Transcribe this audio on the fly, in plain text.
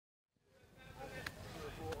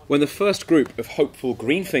When the first group of hopeful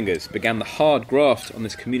greenfingers began the hard graft on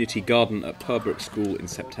this community garden at Purbrook School in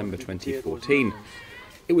September 2014,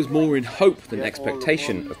 it was more in hope than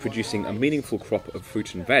expectation of producing a meaningful crop of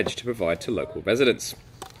fruit and veg to provide to local residents.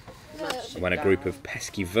 And when a group of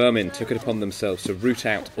pesky vermin took it upon themselves to root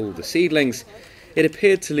out all the seedlings, it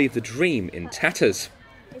appeared to leave the dream in tatters.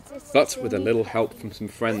 But with a little help from some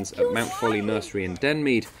friends at Mount Folly Nursery in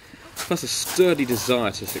Denmead, plus a sturdy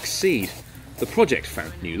desire to succeed, the project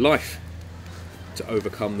found new life. To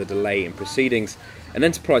overcome the delay in proceedings, an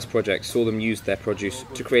enterprise project saw them use their produce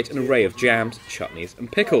to create an array of jams, chutneys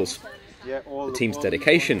and pickles. The team's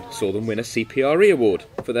dedication saw them win a CPRE award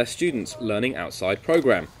for their students' Learning Outside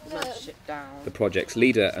programme. The project's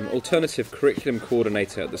leader and alternative curriculum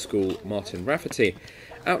coordinator at the school, Martin Rafferty,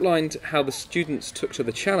 outlined how the students took to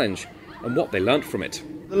the challenge and what they learnt from it.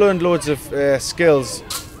 They learned loads of skills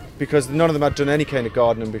because none of them had done any kind of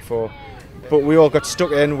gardening before. But we all got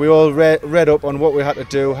stuck in, we all read up on what we had to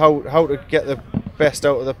do, how to get the best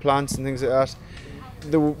out of the plants and things like that.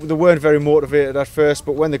 They weren't very motivated at first,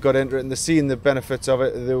 but when they got into it and they seen the benefits of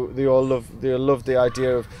it, they all loved the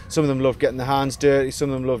idea of. Some of them loved getting their hands dirty, some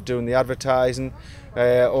of them loved doing the advertising,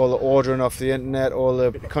 all the ordering off the internet, all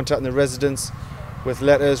the contacting the residents with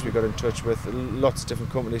letters. We got in touch with lots of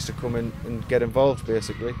different companies to come in and get involved,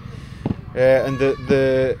 basically. And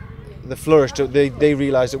the flourished. They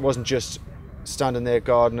realised it wasn't just standing there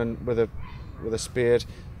gardening with a spade.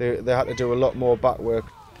 They had to do a lot more back work.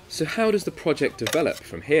 So how does the project develop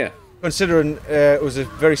from here? Considering it was a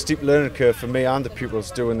very steep learning curve for me and the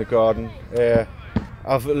pupils doing the garden,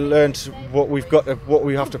 I've learned what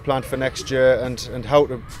we have to plant for next year and how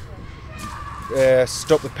to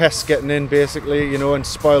stop the pests getting in, basically, and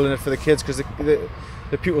spoiling it for the kids, because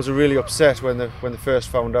the pupils are really upset when they first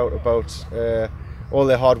found out about all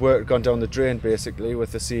their hard work had gone down the drain, basically,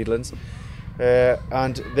 with the seedlings.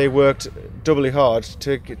 And they worked doubly hard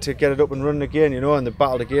to get it up and running again, and they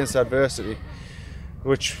battled against adversity,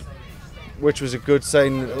 which was a good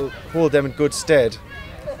sign, hold them in good stead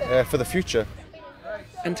for the future.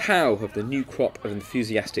 And how have the new crop of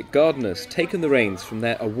enthusiastic gardeners taken the reins from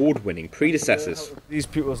their award-winning predecessors? These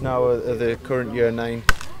pupils now are the current year 9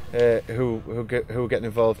 who are getting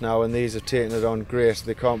involved now, and these are taking it on great.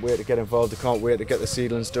 They can't wait to get involved, they can't wait to get the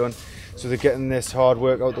seedlings done. So they're getting this hard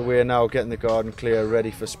work out the way now, getting the garden clear,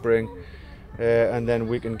 ready for spring. And then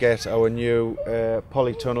we can get our new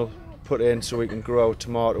polytunnel put in so we can grow our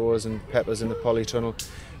tomatoes and peppers in the polytunnel.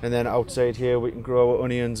 And then outside here we can grow our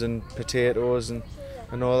onions and potatoes and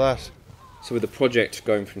all that. So with the project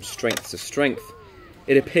going from strength to strength,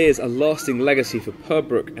 it appears a lasting legacy for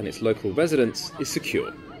Purbrook and its local residents is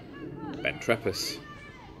secure. Ben Trepess,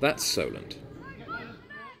 that's Solent.